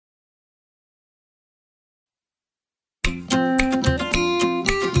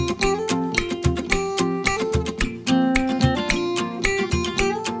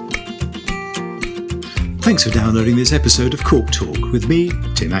Thanks for downloading this episode of Cork Talk with me,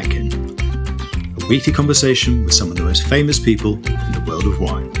 Tim Atkin. A weekly conversation with some of the most famous people in the world of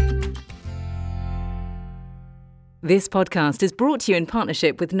wine. This podcast is brought to you in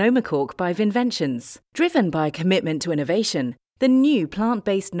partnership with Noma Cork by Vinventions. Driven by a commitment to innovation, the new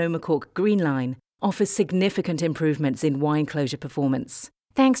plant-based Noma Cork Green Line offers significant improvements in wine closure performance.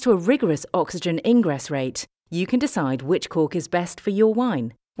 Thanks to a rigorous oxygen ingress rate, you can decide which cork is best for your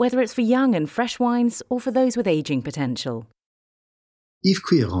wine, whether it's for young and fresh wines or for those with ageing potential. Yves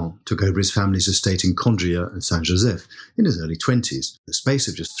Cuilleron took over his family's estate in Condrieu and Saint-Joseph in his early 20s. The space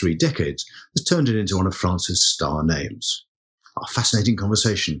of just 3 decades has turned it into one of France's star names. Our fascinating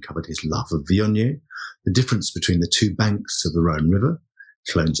conversation covered his love of Viognier, the difference between the two banks of the Rhone River,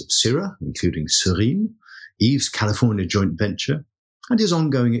 clones of Syrah, including Serine, Yves' California joint venture, and his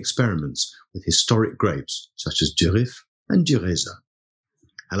ongoing experiments with historic grapes such as Durif and Dureza.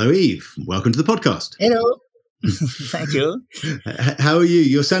 Hello, Yves. Welcome to the podcast. Hello. Thank you. How are you?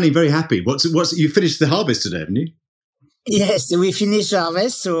 You're sounding very happy. You finished the harvest today, haven't you? Yes, we finished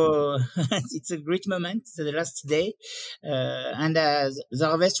harvest, so it's a great moment, the last day. And the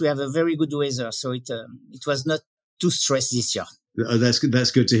harvest, we have a very good weather, so it was not too stressed this year. Oh, that's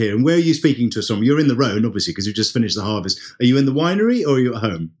good to hear. And where are you speaking to us from? You're in the Rhone, obviously, because you just finished the harvest. Are you in the winery or are you at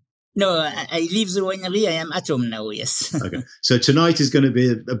home? No, I leave the winery. I am at home now, yes. Okay. So tonight is going to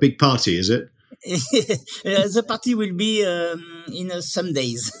be a big party, is it? The party will be in some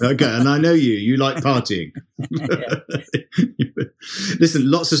days. Okay, and I know you like partying. Listen,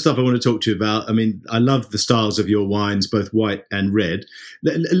 lots of stuff I want to talk to you about. I mean, I love the styles of your wines, both white and red.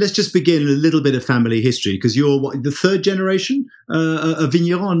 Let's just begin a little bit of family history, because you're the third generation a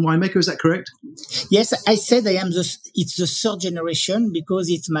vigneron winemaker, is that correct? Yes, I said it's the third generation because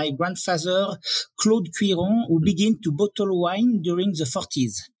it's my grandfather, Claude Cuilleron, who began to bottle wine during the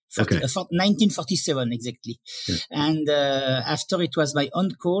 40s. 1947 exactly. Yeah. And after it was my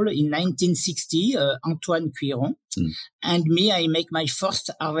uncle in 1960, Antoine Cuilleron, and me, I make my first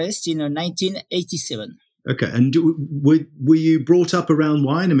harvest in 1987. Okay, and were you brought up around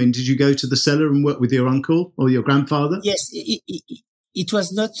wine? I mean, did you go to the cellar and work with your uncle or your grandfather? Yes, it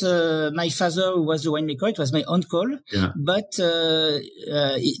was not my father who was the winemaker; it was my uncle. Yeah. But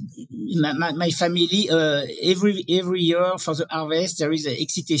my family every year for the harvest there is an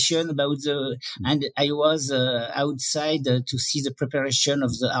excitation about and I was outside to see the preparation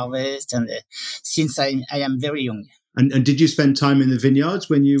of the harvest, and since I am very young. And did you spend time in the vineyards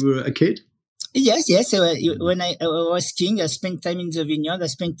when you were a kid? Yes. When I was skiing, I spent time in the vineyard. I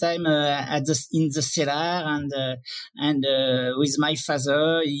spent time in the cellar and with my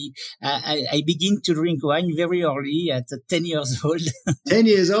father. I begin to drink wine very early at 10 years old. 10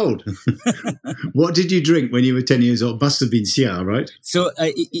 years old. What did you drink when you were 10 years old? Must have been Syrah, right? So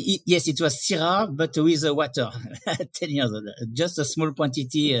yes, it was Syrah, but with water. 10 years old, just a small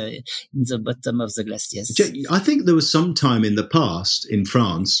quantity in the bottom of the glass. Yes. I think there was some time in the past in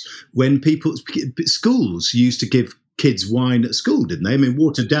France when schools used to give kids wine at school, didn't they? I mean,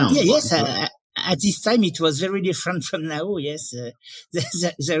 watered down. Yeah, yes. At this time, it was very different from now. Yes,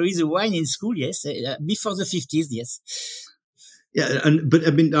 there is a wine in school. Yes, before the 50s. Yes. Yeah, but I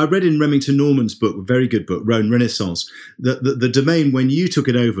mean, I read in Remington Norman's book, a very good book, Rhone Renaissance, that the domain when you took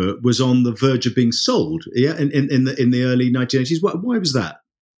it over was on the verge of being sold. Yeah, in the early 1980s. Why was that?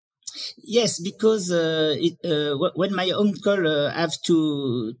 Yes, because when my uncle have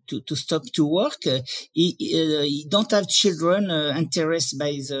to stop to work, he don't have children interested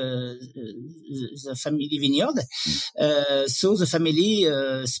by the family vineyard, so the family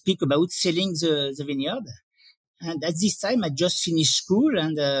speak about selling the vineyard. And at this time, I just finished school,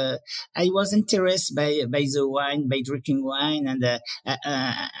 and I was interested by the wine, by drinking wine, and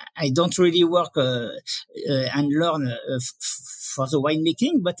I don't really work and learn for the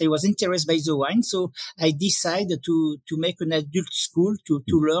winemaking, but I was interested by the wine, so I decided to make an adult school to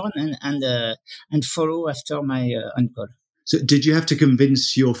learn and follow after my uncle. So did you have to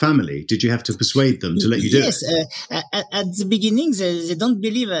convince your family? Did you have to persuade them to let you do it? Yes. At the beginning, they don't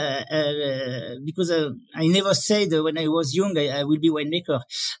believe, because I never said when I was young, I will be winemaker.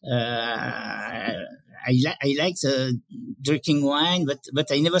 I like drinking wine,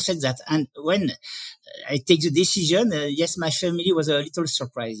 but I never said that. And when I take the decision, yes, my family was a little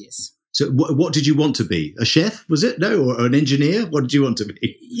surprised, yes. So what did you want to be? A chef, was it? No, or an engineer? What did you want to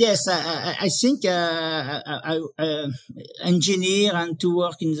be? Yes, I think engineer and to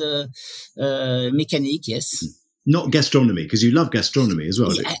work in the mechanic, yes. Not gastronomy, because you love gastronomy as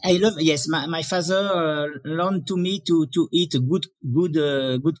well. I love, yes. My father learned to me to eat good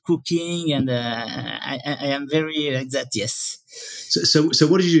cooking, and I am very like that. Yes. So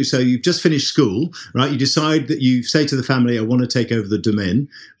what did you do? So you've just finished school, right? You decide that you say to the family, "I want to take over the domain."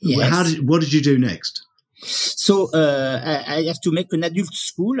 Yes. What did you do next? So I have to make an adult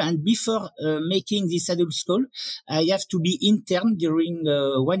school, and before making this adult school, I have to be intern during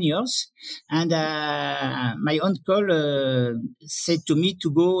 1 year. And my uncle said to me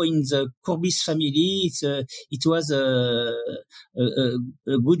to go in the Courbis family. It was a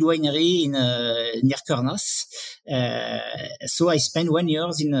good winery in near Cornos. So I spent 1 year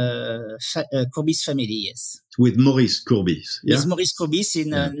in Courbis family. Yes, with Maurice Courbis. Yeah? With Maurice Courbis in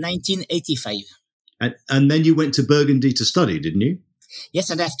 1985. And then you went to Burgundy to study, didn't you?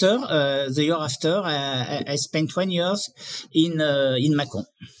 Yes, and after the year after, I spent 1 year in Mâcon.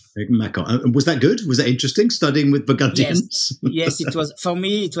 And was that good? Was that interesting, studying with Burgundians? Yes, it was. For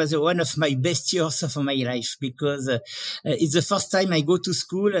me, it was one of my best years of my life, because it's the first time I go to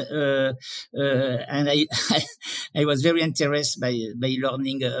school, and I was very interested by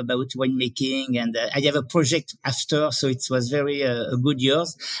learning about winemaking, and I have a project after, so it was very good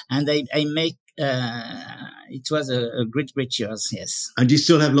years, and I make. It was a great years, yes. And you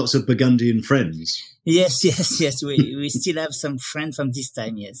still have lots of Burgundian friends? Yes. We still have some friends from this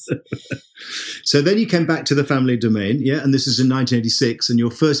time, yes. So then you came back to the family domain, yeah? And this is in 1986, and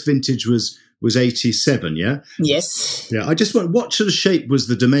your first vintage was 87, yeah? Yes. Yeah, I just wonder, what sort of shape was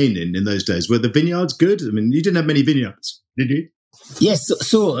the domain in those days? Were the vineyards good? I mean, you didn't have many vineyards, did you? Yes,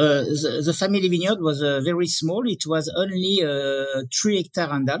 so the family vineyard was very small. It was only 3 hectares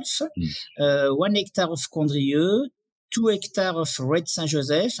and half, 1 hectare of Condrieu, 2 hectares of red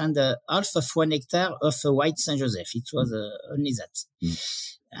Saint-Joseph, and half of 1 hectare of white Saint-Joseph. It was only that.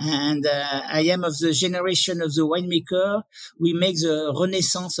 And I am of the generation of the winemaker. We make the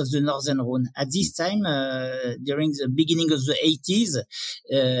renaissance of the Northern Rhone. At this time, during the beginning of the 80s,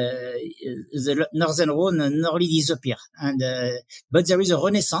 the Northern Rhone nearly disappeared. And but there is a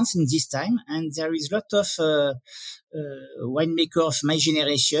renaissance in this time, and there is a lot of winemaker of my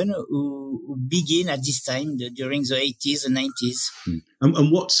generation who begin at this time during the 80s and 90s.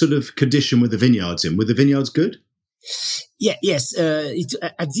 And what sort of condition were the vineyards in? Were the vineyards good? Yes.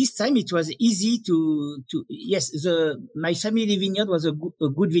 At this time, it was easy to. Yes, my family vineyard was a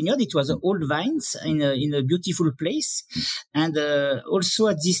good vineyard. It was old vines in a beautiful place, and also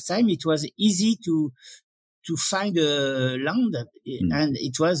at this time, it was easy to find land, and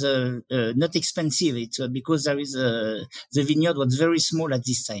it was not expensive. Because there is the vineyard was very small at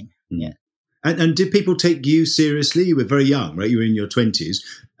this time. Yeah. And did people take you seriously? You were very young, right? You were in your 20s.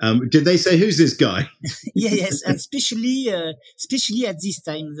 Did they say, "Who's this guy?" Yes, and especially at this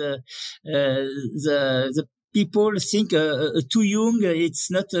time, the people think too young. It's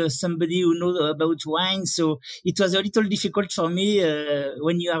not somebody who knows about wine, so it was a little difficult for me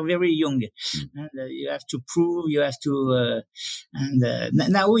when you are very young, and you have to prove. You have to,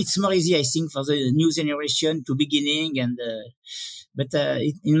 now it's more easy, I think, for the new generation to beginning and. But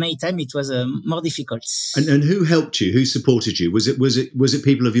in my time, it was more difficult. And who helped you? Who supported you? Was it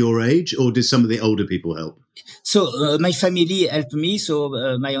people of your age, or did some of the older people help? So my family helped me. So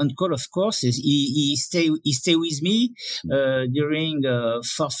my uncle, of course, he stay with me during 4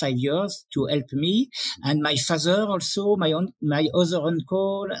 or 5 years to help me, and my father also, my other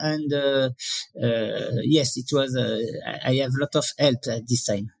uncle, and yes, it was. I have a lot of help at this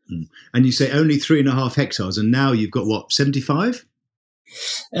time. And you say only 3.5 hectares, and now you've got what, 75?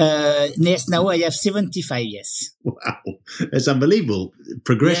 Yes, now I have 75, yes. Wow, it's unbelievable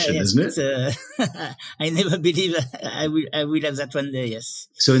progression, isn't it? I never believe I will have that one day, yes.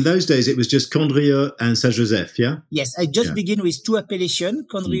 So in those days, it was just Condrieu and Saint-Joseph, yeah? Yes, I just begin with 2 appellations,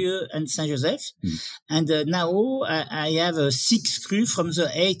 Condrieu and Saint-Joseph. And now I have 6 crus from the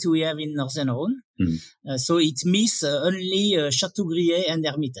 8 we have in Northern Rhone. So it means only Châteaubriand and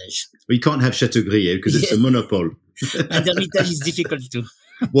Hermitage. Well, you can't have Châteaubriand because it's a monopole. And Hermitage is difficult too.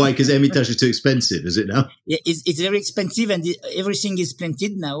 Why? Because Hermitage is too expensive, is it now? Yeah, it's very expensive, and everything is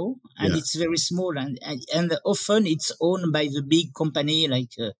planted now, and it's very small, and often it's owned by the big company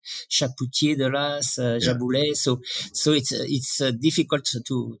like Chapoutier, Delas, Jaboulet. So it's difficult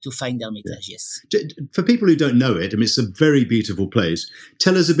to find Hermitage. Yes. For people who don't know it, I mean, it's a very beautiful place.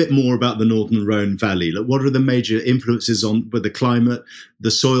 Tell us a bit more about the Northern Rhone Valley. Like, what are the major influences with the climate, the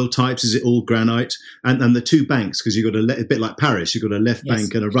soil types? Is it all granite? And the 2 banks, because you've got a bit like Paris, you've got a left bank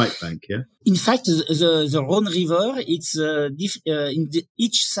and a right bank, yeah? In fact, the Rhone River, it's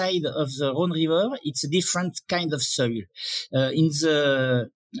each side of the Rhone River, it's a different kind of soil. In the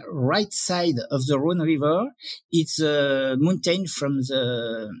right side of the Rhone River, it's a mountain from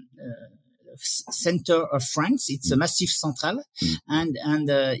the center of France. It's a Massif Central, and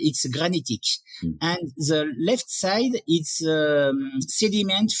it's granitic. And the left side, it's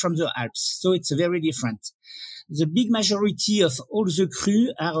sediment from the Alps. So it's very different. The big majority of all the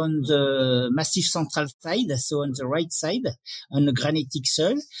crues are on the Massif Central side, so on the right side, on the granitic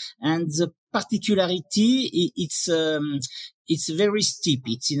soil. And the particularity, it's very steep.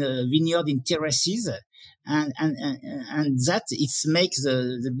 It's in a vineyard in terraces. And that it makes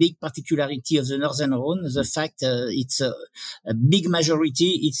the big particularity of the Northern Rhone, the fact it's a big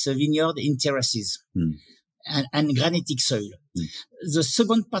majority, it's a vineyard in terraces and granitic soil. The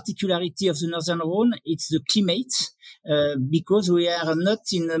second particularity of the Northern Rhone, it's the climate, because we are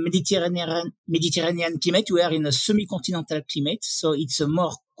not in a Mediterranean climate, we are in a semi-continental climate, so it's a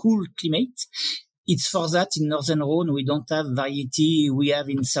more cool climate. It's for that in Northern Rhone, we don't have variety we have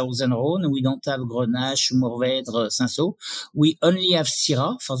in Southern Rhone. We don't have Grenache, Mourvèdre, Cinsault. We only have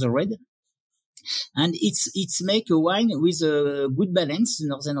Syrah for the red. And it's make a wine with a good balance in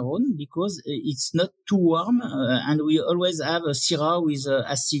Northern Rhone because it's not too warm. And we always have a Syrah with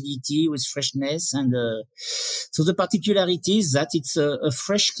acidity, with freshness. And so the particularity is that it's a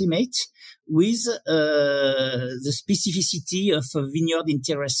fresh climate with the specificity of a vineyard in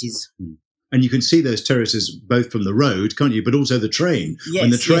terraces. And you can see those terraces both from the road, can't you? But also the train. Yes,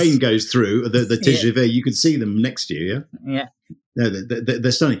 when the train goes through the TGV, you can see them next to you. Yeah. No,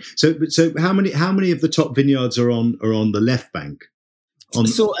 they're stunning. So how many of the top vineyards are on the left bank?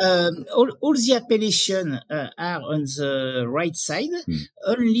 So all the appellations are on the right side.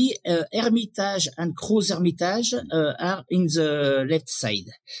 Only Hermitage and Gros Hermitage are in the left side.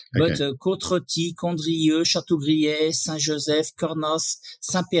 Okay. But Côte-Rôtie, Condrieu, Châteaubriand, Saint-Joseph, Cornos,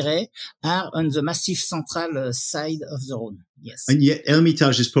 Saint-Péret are on the Massif Central side of the Rhone. Yes. And yet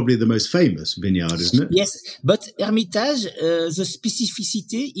Hermitage is probably the most famous vineyard, isn't it? Yes, but Hermitage, the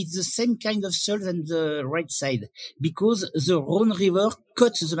specificity is the same kind of soil than the right side because the Rhone River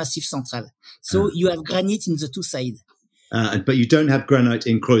cuts the Massif Central. So you have granite in the two sides. But you don't have granite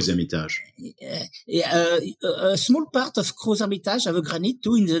in Gros Hermitage. A small part of Gros Hermitage have a granite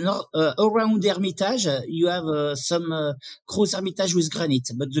too. In the around Hermitage, you have some Gros Hermitage with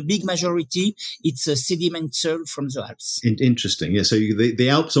granite, but the big majority it's a sediment soil from the Alps. Interesting, yeah. So the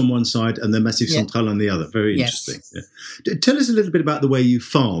Alps on one side and the Massif Central on the other. Very interesting. Yes. Yeah. Tell us a little bit about the way you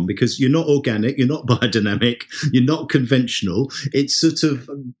farm, because you're not organic, you're not biodynamic, you're not conventional. It's sort of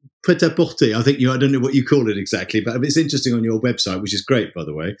prêt-à-porter. I don't know what you call it exactly, but it's interesting on your website, which is great, by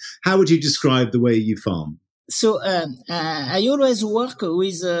the way. How would you describe the way you farm? So I always work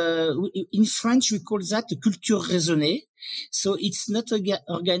with, in French we call that culture raisonnée. So it's not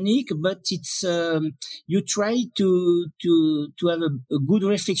organic, but it's you try to have a good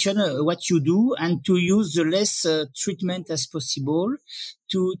reflection what you do and to use the less treatment as possible.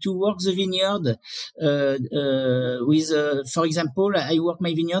 To work the vineyard with, for example, I work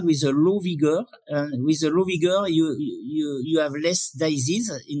my vineyard with a low vigor. With a low vigor, you have less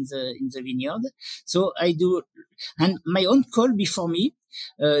disease in the vineyard. So I do, and my uncle before me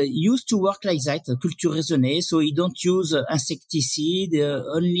used to work like that, culture raisonnée. So he don't use insecticide,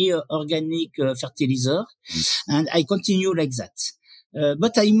 only organic fertilizer, and I continue like that.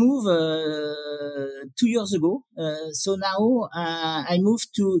 But I moved 2 years ago, so now I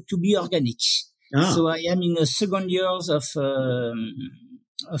moved to be organic. So I am in the second years of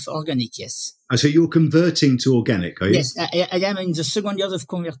organic. Yes. So you're converting to organic, are you? Yes, I am in the second years of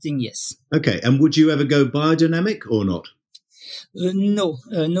converting. Yes. Okay, and would you ever go biodynamic or not?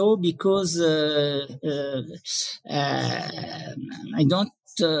 No, because I don't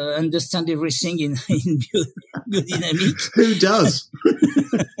understand everything in biodynamic. Who does?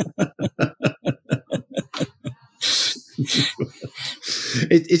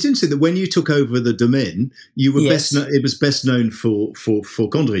 It's interesting that when you took over the domain, you were it was best known for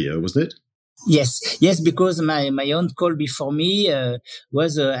Condrieu, wasn't it? Yes, because my uncle before me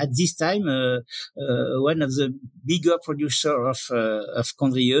was at this time one of the bigger producer of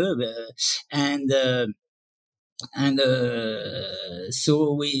Condrieu,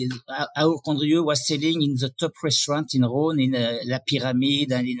 so our Condrieu was selling in the top restaurant in Rhone, in La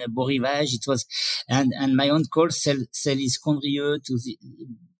Pyramide and in Beau Rivage. It was, and my uncle sell his Condrieu to the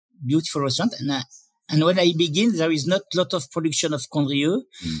beautiful restaurant. And when I begin, there is not a lot of production of Condrieu.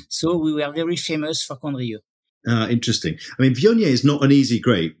 So we were very famous for Condrieu. Interesting. I mean, Viognier is not an easy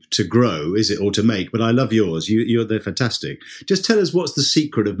grape to grow, is it, or to make? But I love yours. They're fantastic. Just tell us what's the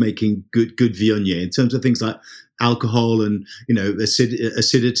secret of making good Viognier in terms of things like alcohol and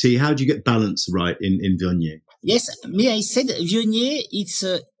acidity. How do you get balance right in Viognier? Yes, I said Viognier, it's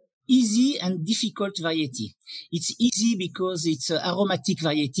a easy and difficult variety. It's easy because it's an aromatic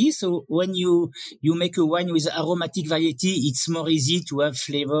variety. So when you make a wine with aromatic variety, it's more easy to have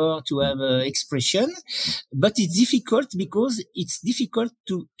flavor, to have expression. But it's difficult because it's difficult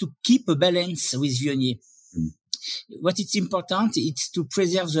to keep a balance with Viognier. What is important, it's to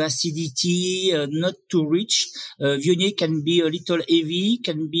preserve the acidity, not too rich. Viognier can be a little heavy,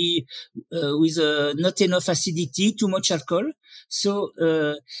 can be with not enough acidity, too much alcohol. So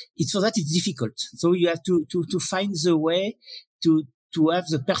it's for that it's difficult. So you have to find the way to have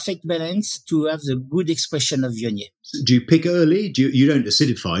the perfect balance, to have the good expression of Viognier. Do you pick early? You don't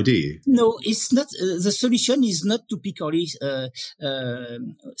acidify, do you? No, it's not. The solution is not to pick early.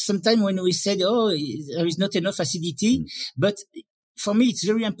 Sometimes when we said, there is not enough acidity, but for me, it's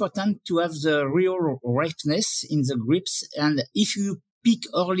very important to have the real ripeness in the grapes. And if you pick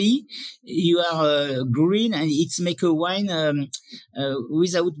early, you are green, and it's make a wine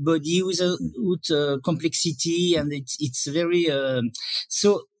without body, without complexity, and it's very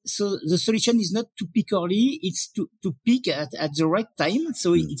so the solution is not to pick early, it's to pick at the right time.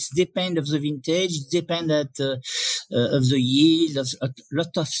 So it's depend of the vintage, it depend of the yield, of a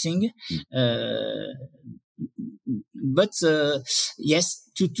lot of things. But yes,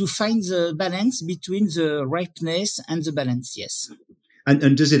 to find the balance between the ripeness and the balance, yes.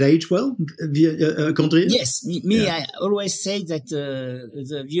 And does it age well, Condrieu? Yes, I always say that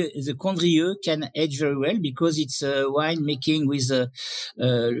the Condrieu can age very well because it's wine making with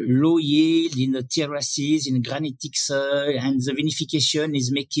low yield in the terraces, in granitic soil, and the vinification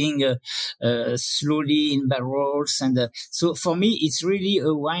is making slowly in barrels. And so for me, it's really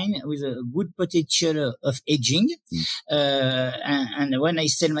a wine with a good potential of aging. And when I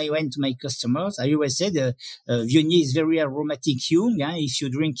sell my wine to my customers, I always say Viognier is very aromatic young. If you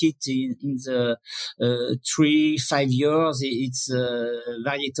drink it in the 3-5 years, it's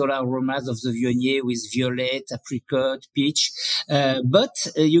varietal aromas of the Viognier with violet, apricot, peach. But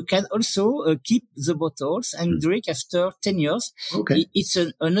you can also keep the bottles and drink after 10 years. Okay. It's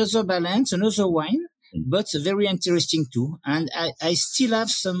another balance, another wine. But very interesting too. And I still have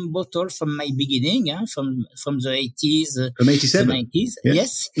some bottles from my beginning, from the 80s. From 87? The 90s, yeah.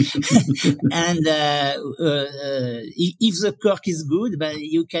 Yes. And if the cork is good, but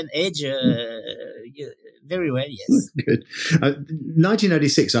you can age very well, yes. Good.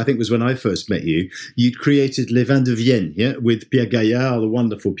 1996, I think, was when I first met you. You'd created Les Vins de Vienne, yeah, with Pierre Gaillard, the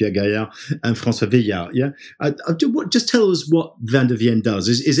wonderful Pierre Gaillard, and François Villard, yeah? Just tell us what Vins de Vienne does.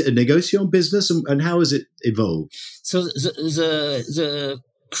 Is it a negociant business, and how has it evolved? So the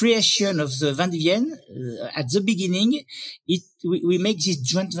creation of the Vins de Vienne, at the beginning, we make this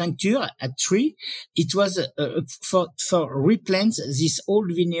joint venture at 3. It was for replant this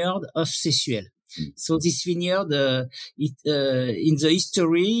old vineyard of Sessuel. So this vineyard, in the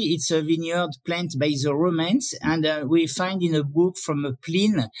history, it's a vineyard planted by the Romans, and we find in a book from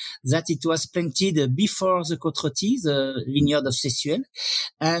Pliny that it was planted before the Côte-Rôtie, the vineyard of Sessuel,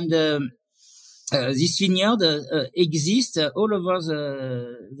 and this vineyard exists all over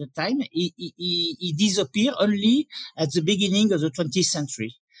the time. He disappeared only at the beginning of the 20th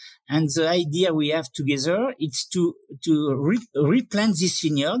century. And the idea we have together is to replant this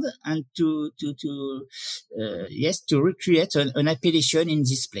vineyard and to recreate an appellation in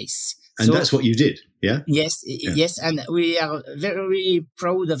this place. And so, that's what you did, yeah? Yes, yeah. Yes, and we are very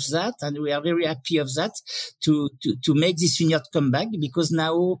proud of that, and we are very happy of that to make this vineyard come back, because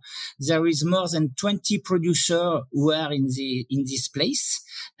now there is more than 20 producers who are in this place,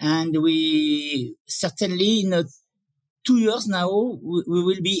 and we certainly in 2 years now we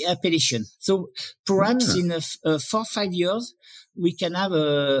will be appellation. So perhaps in 4-5 years we can have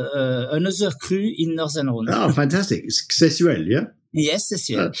another cru in Northern Rhone. Oh, fantastic! Sessuel, yeah. Yes,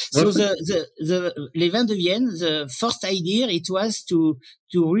 Sessuel. So the Les Vins de Vienne, the first idea it was to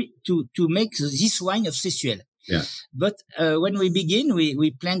make this wine of Sessuel. Yeah. But when we begin,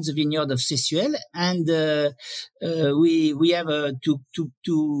 we plant the vineyard of Sessuel, and we have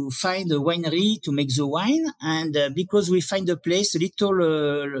to find a winery to make the wine, and because we find a place a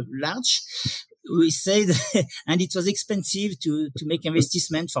little large, we said, and it was expensive to make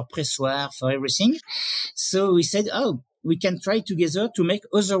investment for pressoir, for everything. So we said, we can try together to make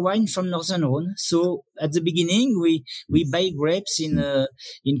other wine from Northern Rhone. So at the beginning, we buy grapes in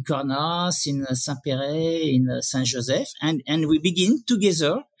Cornas, in Saint-Péret, in Saint-Joseph, and we begin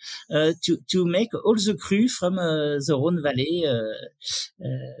together to make all the cru from the Rhone Valley.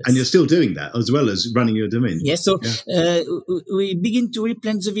 And you're still doing that as well as running your domain. Yes. So we begin to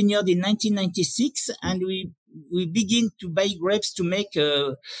replant the vineyard in 1996, and we we begin to buy grapes to make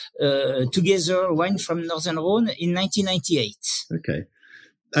together wine from Northern Rhone in 1998. Okay.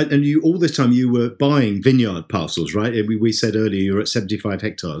 And you, all this time, you were buying vineyard parcels, right? We said earlier you were at 75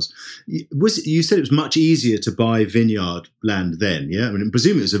 hectares. You said it was much easier to buy vineyard land then, yeah? I mean, I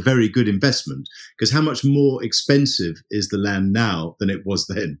presume it was a very good investment, because how much more expensive is the land now than it was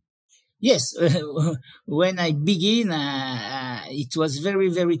then? Yes, when I begin, it was very,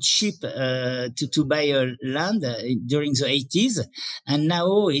 very cheap to buy land during the 80s, and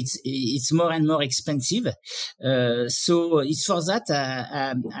now it's more and more expensive. So it's for that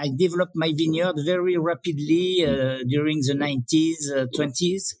I developed my vineyard very rapidly during the 90s,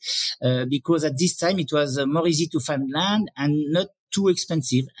 20s, because at this time it was more easy to find land and not too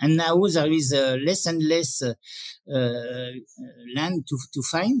expensive. And now there is less and less land to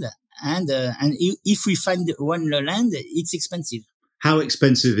find. And if we find one land, it's expensive. How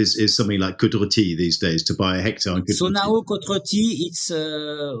expensive is something like Côte-Rôtie these days to buy a hectare? In So now Côte-Rôtie, it's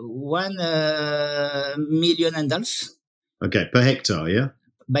 1.5 million. Okay, per hectare, yeah?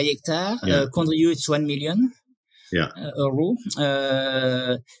 By hectare. Yeah. Condrieu, it's 1 million euro.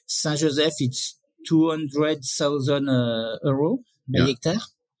 Saint-Joseph, it's 200,000 euro by hectare.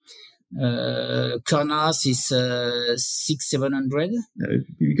 Cornas is 600-700.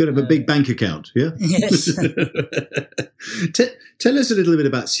 You've got to have a big bank account, yeah? Yes. Tell us a little bit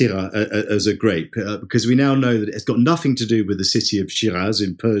about Syrah as a grape, because we now know that it's got nothing to do with the city of Shiraz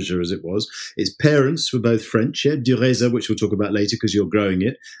in Persia as it was. Its parents were both French, yeah? Du Reza, which we'll talk about later because you're growing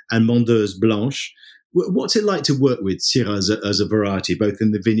it, and Mondeuse Blanche. What's it like to work with Syrah as a variety, both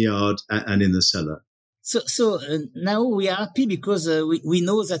in the vineyard and in the cellar? So now we are happy because we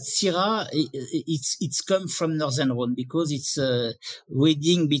know that Syrah it's come from Northern Rhone, because it's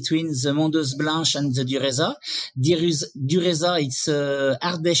wedding between the Mondeuse Blanche and the Du Reza. Du Reza it's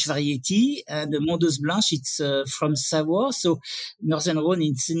Ardèche variety, and the Mondeuse Blanche it's from Savoie. So Northern Rhone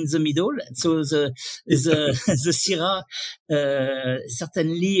it's in the middle. So the Syrah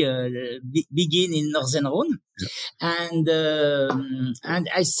certainly begin in Northern Rhone. And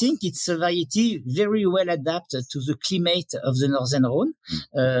I think it's a variety very well adapted to the climate of the Northern Rhone.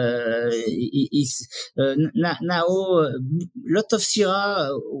 Now lot of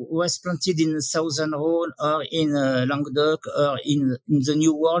Syrah was planted in Southern Rhone or in Languedoc or in the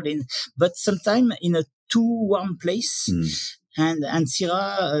New World, but sometimes in a too warm place. And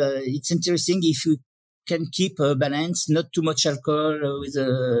Syrah, it's interesting if you can keep a balance, not too much alcohol with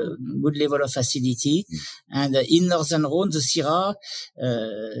a good level of acidity. And in Northern Rhone, the Syrah,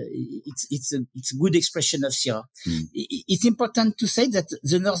 it's a good expression of Syrah. It's important to say that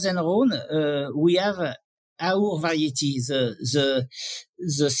the Northern Rhone, we have our varieties. The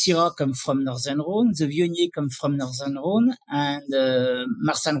Syrah come from Northern Rhone, the Viognier come from Northern Rhone, and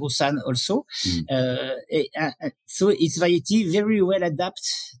Marsanne-Roussanne also. So it's variety very well adapted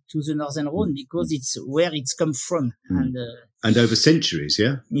to the Northern Rhone because it's where it's come from. And over centuries,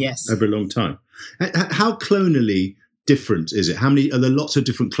 yeah? Yes. Over a long time. How clonally different is it? Are there lots of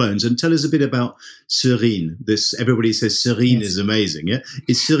different clones? And tell us a bit about Serine. Everybody says Serine is amazing, yeah?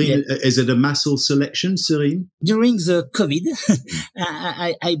 Is Serine, is it a massal selection, Serine? During the COVID,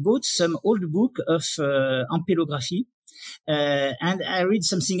 I bought some old book of ampelography. And I read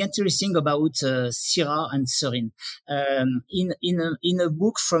something interesting about Syrah and Serine. In a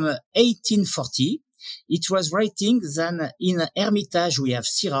book from 1840, it was writing that in Hermitage we have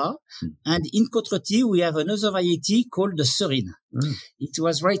Syrah, and in Côte-Rôtie we have another variety called the Serine. It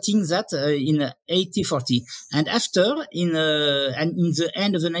was writing that in 1840, and after in the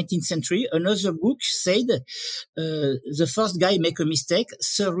end of the 19th century, another book said the first guy make a mistake.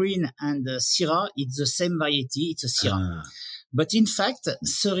 Serine and Syrah, it's the same variety. It's a Syrah, but in fact,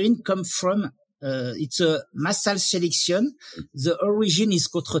 Serine come from it's a massal selection. The origin is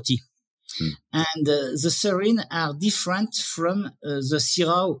Côte-Rôtie. And the Serine are different from the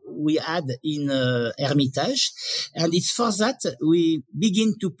Syrah we had in Hermitage. And it's for that we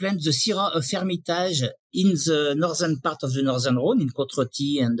begin to plant the Syrah of Hermitage in the northern part of the Northern Rhone, in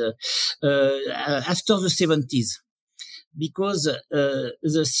Côte-Rôtie, and after the 70s. Because the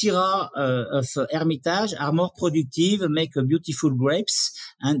Syrah of Hermitage are more productive, make beautiful grapes,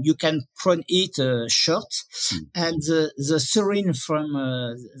 and you can prune it short. And the Serine from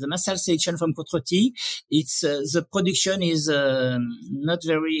the massal selection from Côte-Rôtie, it's the production is not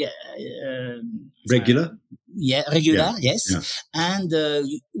very regular. Regular, yes. Yeah. And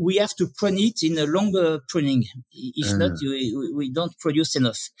we have to prune it in a longer pruning. If not, we don't produce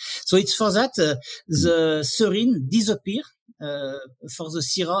enough. So it's for that the Serine disappear for the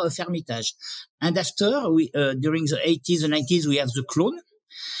Syrah of Hermitage. And after, during the 80s and 90s, we have the clone.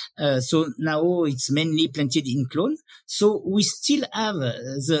 So now it's mainly planted in clone. So we still have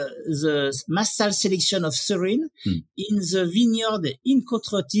the massal selection of Surin in the vineyard in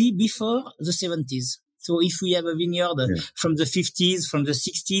Côte-Rôtie before the 70s. So if we have a vineyard from the 50s, from the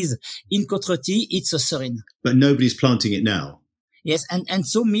 60s in Côte-Rôtie, it's a Surin. But nobody's planting it now. Yes, and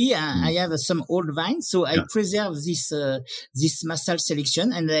so me, I have some old vines, so I preserve this massal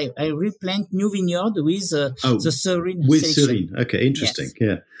selection, and I replant new vineyard with the Surin with selection. Surin. Okay, interesting. Yes.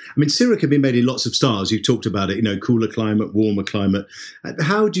 Yeah, I mean, Syrah can be made in lots of styles. You've talked about it, cooler climate, warmer climate.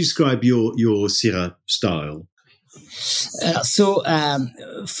 How would you describe your Syrah style?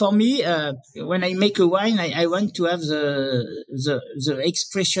 For me, when I make a wine, I want to have the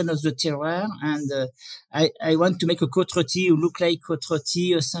expression of the terroir, and I want to make a Côte-Rôtie who look like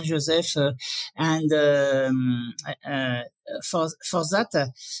Côte-Rôtie, Saint-Joseph, and for that,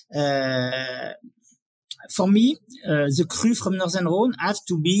 for me, the cru from Northern Rhone have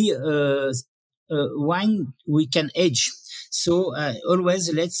to be wine we can age. So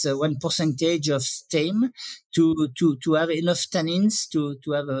always let's 1% of stem to have enough tannins to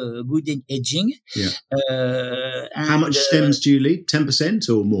have a good aging. Yeah. How much stems do you leave? 10%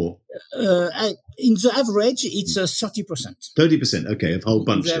 or more? In the average, it's 30%. 30%. Okay, of whole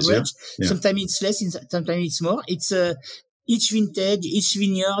bunches. Average, yeah. Sometimes it's less. Sometimes it's more. It's each vintage, each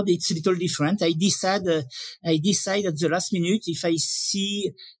vineyard, it's a little different. I decide at the last minute if I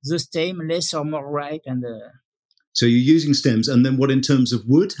see the stem less or more ripe and. So you're using stems, and then what in terms of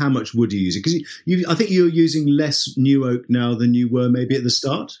wood? How much wood are you using? Because I think you're using less new oak now than you were maybe at the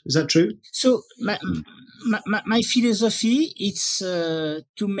start. Is that true? So my philosophy is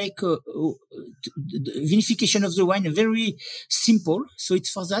to make the vinification of the wine very simple. So it's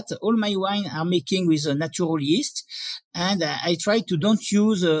for that all my wine are making with a natural yeast, and I try to don't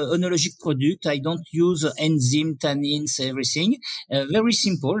use oenologic product. I don't use enzyme, tannins, everything. Very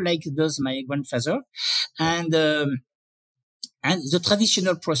simple, like does my grandfather, and the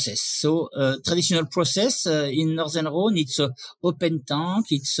traditional process. So, traditional process, in Northern Rhone, it's open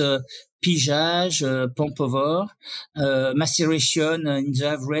tank, it's pigeage, pompe over, maceration in the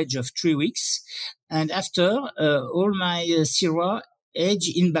average of 3 weeks. And after, all my Syrah age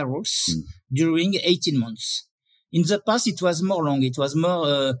in barrels during 18 months. In the past, it was more long. It was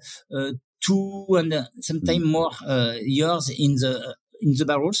more, 2 and sometimes more, years in the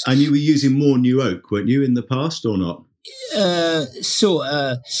barrels. And you were using more new oak, weren't you, in the past or not? In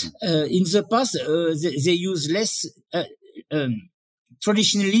the past, they use less,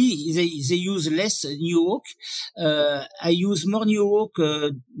 traditionally, they use less new oak. I use more new oak,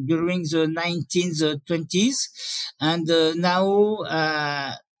 during the 1920s. And, now,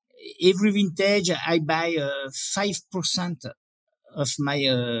 every vintage, I buy, 5% of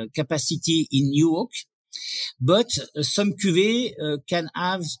my, capacity in new oak. But some cuvées, can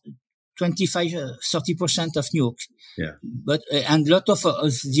have 25-30% of new oak. Yeah. But and a lot of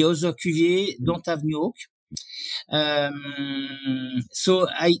the other cuvées don't have new oak. So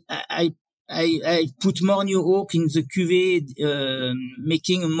I put more new oak in the cuvée,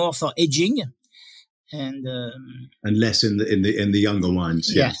 making more for aging, and less in the younger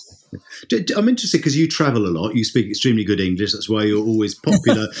wines. Yeah. I'm interested because you travel a lot. You speak extremely good English. That's why you're always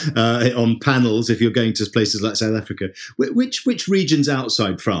popular on panels if you're going to places like South Africa. Which regions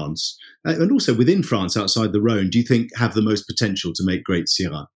outside France, and also within France, outside the Rhone, do you think have the most potential to make great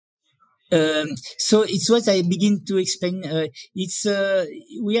Syrah? So it's what I begin to explain. It's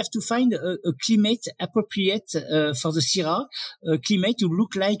we have to find a climate appropriate for the Syrah, a climate to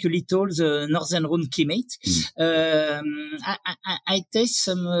look like a little the Northern Rhone climate. I taste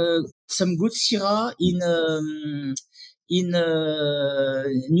some good Syrah in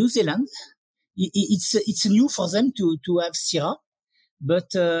New Zealand. It's new for them to have Syrah,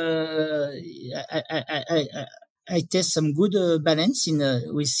 but I taste some good balance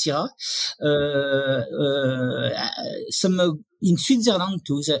with Syrah. Some in Switzerland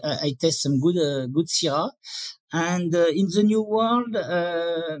too. I taste some good Syrah. And in the New World,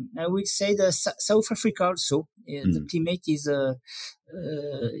 I would say the South Africa also. The climate is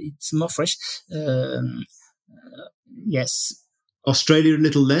it's more fresh. Yes. Australia a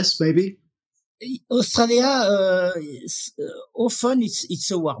little less, maybe. Australia, often it's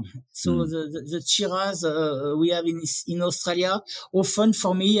so warm. So the Shiraz we have in Australia often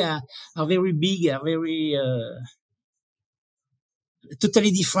for me are very big, are very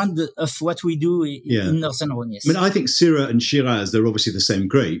totally different of what we do in Northern Rhone. Yes. I mean, I think Syrah and Shiraz, they're obviously the same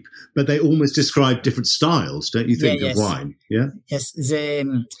grape, but they almost describe different styles, don't you think, of wine? Yeah. Yes. They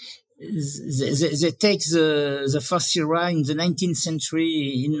take the first Syrah in the 19th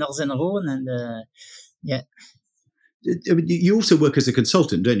century in Northern Rhone, and I mean, you also work as a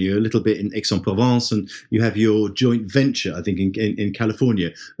consultant, don't you? A little bit in Aix-en-Provence, and you have your joint venture, I think, in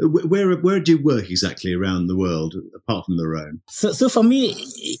California. Where do you work exactly around the world, apart from the Rhone? So for me,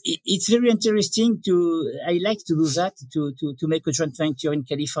 it's very interesting I like to do that, to make a joint venture in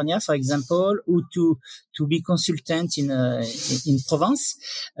California, for example, or to be consultant in Provence,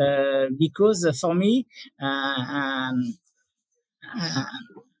 because for me,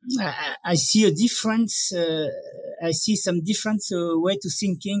 I see a difference. I see some different way to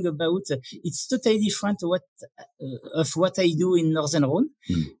thinking about. It's totally different of what I do in Northern Rhone,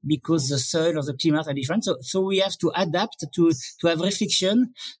 because the soil or the climate are different. So we have to adapt to have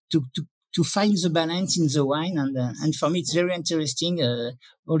reflection to find the balance in the wine, and for me it's very interesting.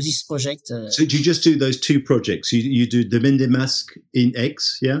 All this project. So do you just do those two projects? You do Domaine des Masques in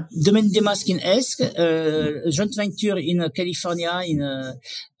Aix, yeah? Domaine des Masques in Aix, joint venture in California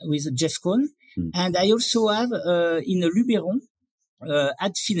with Jeff Cohn, and I also have in Luberon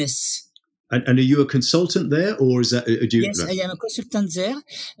at Finesse. And are you a consultant there, or is that? Yes, I am a consultant there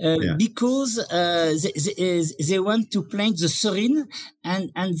because they want to plant the serine,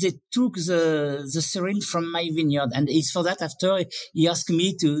 and they took the serine from my vineyard, and it's for that after he asked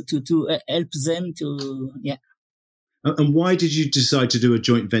me to help them to. And why did you decide to do a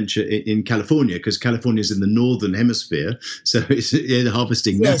joint venture in California? Because California is in the northern hemisphere, so it's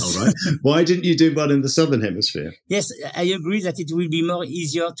harvesting now, right? Why didn't you do one in the southern hemisphere? Yes, I agree that it will be more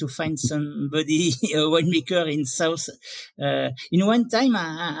easier to find somebody, a winemaker in south. In one time,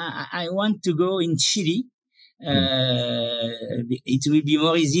 I want to go in Chile. It will be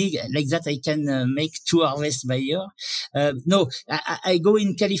more easy. Like that, I can make 2 harvests by year. No, I go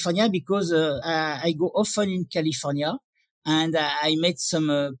in California because I go often in California, and I met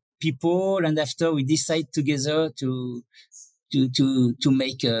some people, and after we decide together to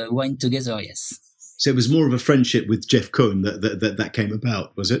make wine together. Yes. So it was more of a friendship with Jeff Cohn that came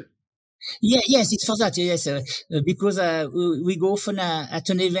about, was it? Yeah, yes, it's for that. Yes, because we go often at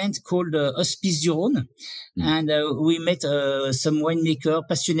an event called Hospice du Rhône, and we met some winemaker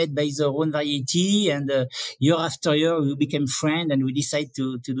passionate by the Rhône variety, and year after year we became friends, and we decided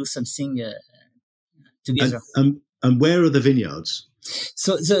to do something together. And where are the vineyards?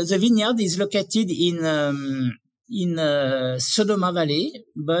 So the vineyard is located in Sonoma Valley,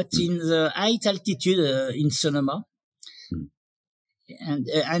 but in the high altitude in Sonoma. And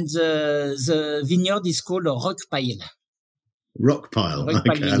the vineyard is called Rock Pile. Rock Pile.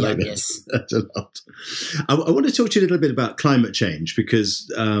 Okay, vineyard, I like that. Yes. That's a lot. I want to talk to you a little bit about climate change,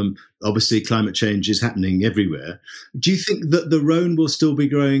 because obviously climate change is happening everywhere. Do you think that the Rhone will still be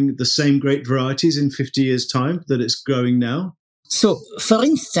growing the same great varieties in 50 years' time that it's growing now? So, for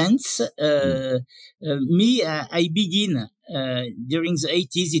instance, I begin during the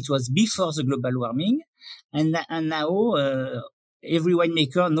 80s. It was before the global warming, and now. Every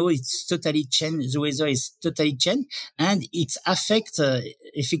winemaker knows it's totally changed. The weather is totally changed, and it affects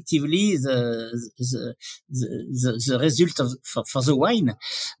effectively the result for the wine.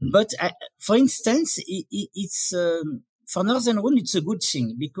 But for instance, it's for Northern Rhone, it's a good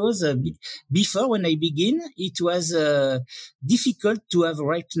thing, because before, when I begin, it was difficult to have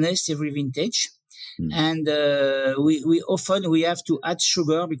ripeness every vintage. And we often have to add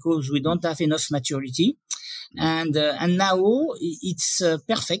sugar because we don't have enough maturity. And now it's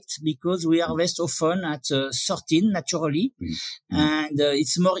perfect, because we harvest often at 13 naturally, and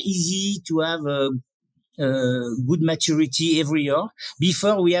it's more easy to have good maturity every year.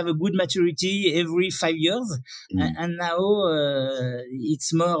 Before, we have a good maturity every 5 years, and now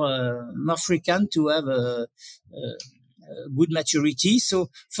it's more frequent to have good maturity. So,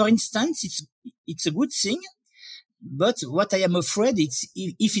 for instance, it's a good thing. But what I am afraid is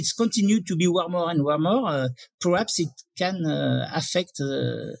if it's continued to be warmer and warmer, perhaps it can affect.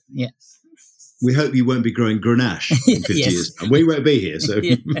 We hope you won't be growing Grenache in 50 years. And we won't be here. So,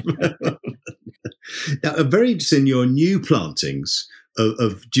 now, I'm very interested in your new plantings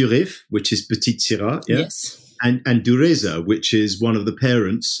of Durif, which is Petite Syrah, yeah? Yes. And Dureza, which is one of the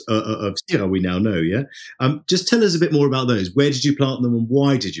parents of Syrah, we now know, yeah? Just tell us a bit more about those. Where did you plant them, and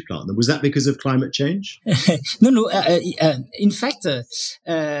why did you plant them? Was that because of climate change? No. In fact,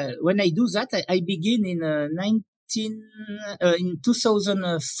 when I do that, I begin in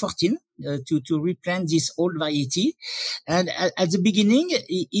 2014 to replant this old variety. And at the beginning,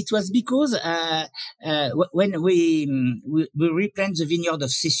 it was because when we replant the vineyard of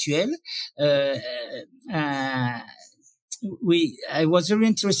Sessuel, I was very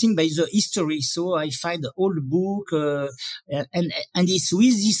interested by the history, so I find the old book, and it's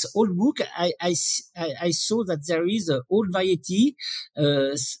with this old book I saw that there is an old variety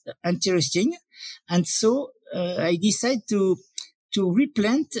interesting, and so I decided to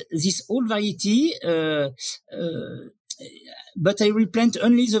replant this old variety, but I replant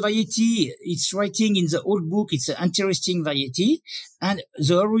only the variety. It's writing in the old book. It's an interesting variety, and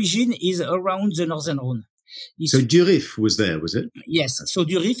the origin is around the Northern Rhone. So Durif was there, was it? Yes. So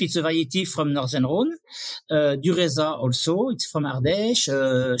Durif, it's a variety from Northern Rhone. Dureza also, it's from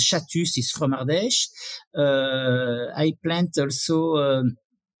Ardèche. Chatus is from Ardèche. I plant also.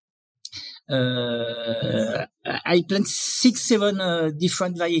 I plant 6-7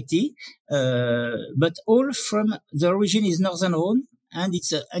 different variety, but all from the origin is Northern Rhone, and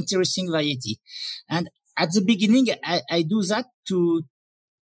it's an interesting variety. And at the beginning, I do that to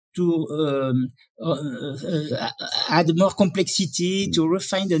add more complexity, to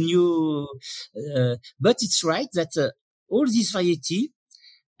refine a new. But it's right that all these variety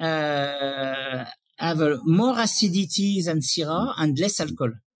have more acidity than Syrah and less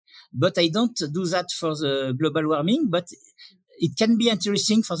alcohol. But I don't do that for the global warming, but it can be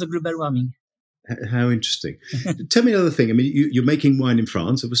interesting for the global warming. How interesting. Tell me another thing. I mean, you're making wine in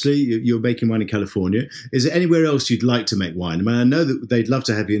France, obviously. You're making wine in California. Is there anywhere else you'd like to make wine? I mean, I know that they'd love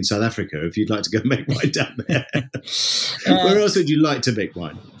to have you in South Africa if you'd like to go make wine down there. Where else would you like to make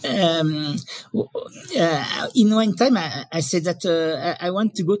wine? In one time, I said that I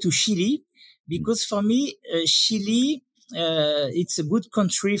want to go to Chile, because for me, Chile... it's a good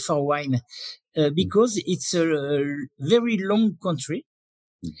country for wine, because it's a very long country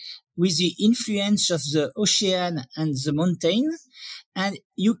with the influence of the ocean and the mountain, and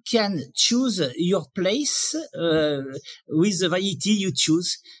you can choose your place with the variety you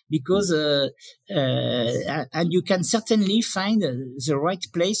choose, because and you can certainly find the right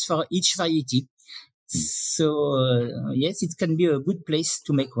place for each variety. So yes, it can be a good place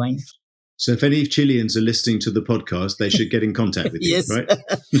to make wine. So if any Chileans are listening to the podcast, they should get in contact with you, yes. Right?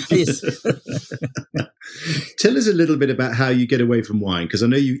 Yes. Tell us a little bit about how you get away from wine, because I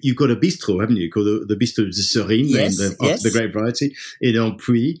know you've got a bistro, haven't you, called the Bistro de Serine, yes, named after the great variety, in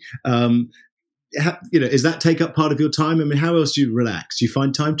Ampuy. Does that take up part of your time? I mean, how else do you relax? Do you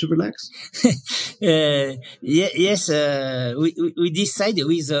find time to relax? Yes. We decided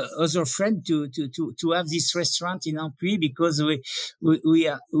with other friend to have this restaurant in Ampuy, because we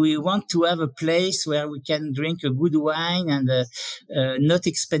want to have a place where we can drink a good wine and not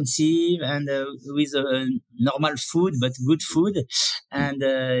expensive, and with normal food but good food. And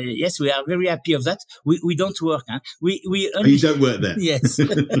yes, we are very happy of that. We don't work. Huh? We only... You don't work there. Yes.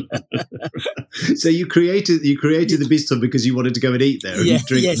 So you created the bistro because you wanted to go and eat there and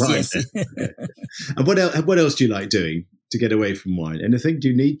drink wine. Yes. And what else do you like doing to get away from wine? Anything? Do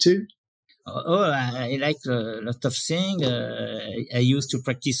you need to? Oh, I like a lot of things. I used to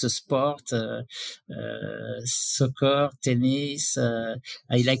practice a sport, soccer, tennis. I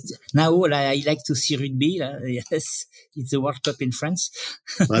like to see rugby. Yes, it's the World Cup in France.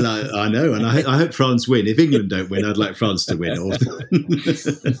 Well, I know, and I hope France win. If England don't win, I'd like France to win.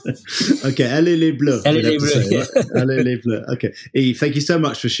 Okay, allez les bleus. Allez les bleus. Say, right? Allez les bleus. Okay, Yves, thank you so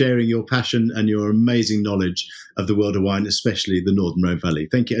much for sharing your passion and your amazing knowledge of the world of wine, especially the Northern Rhone Valley.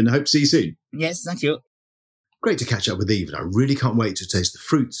 Thank you, and I hope to see you soon. Yes, thank you. Great to catch up with Yves, and I really can't wait to taste the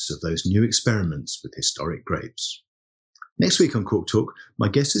fruits of those new experiments with historic grapes. Next week on Cork Talk, my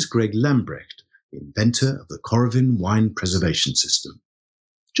guest is Greg Lambrecht, the inventor of the Cork wine preservation system.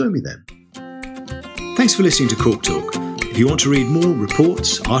 Join me then. Thanks for listening to Cork Talk. If you want to read more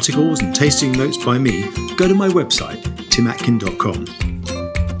reports, articles and tasting notes by me, go to my website, timatkin.com.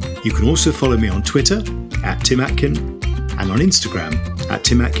 You can also follow me on Twitter @TimAtkin and on Instagram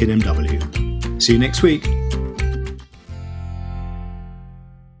 @TimAtkinMW. See you next week.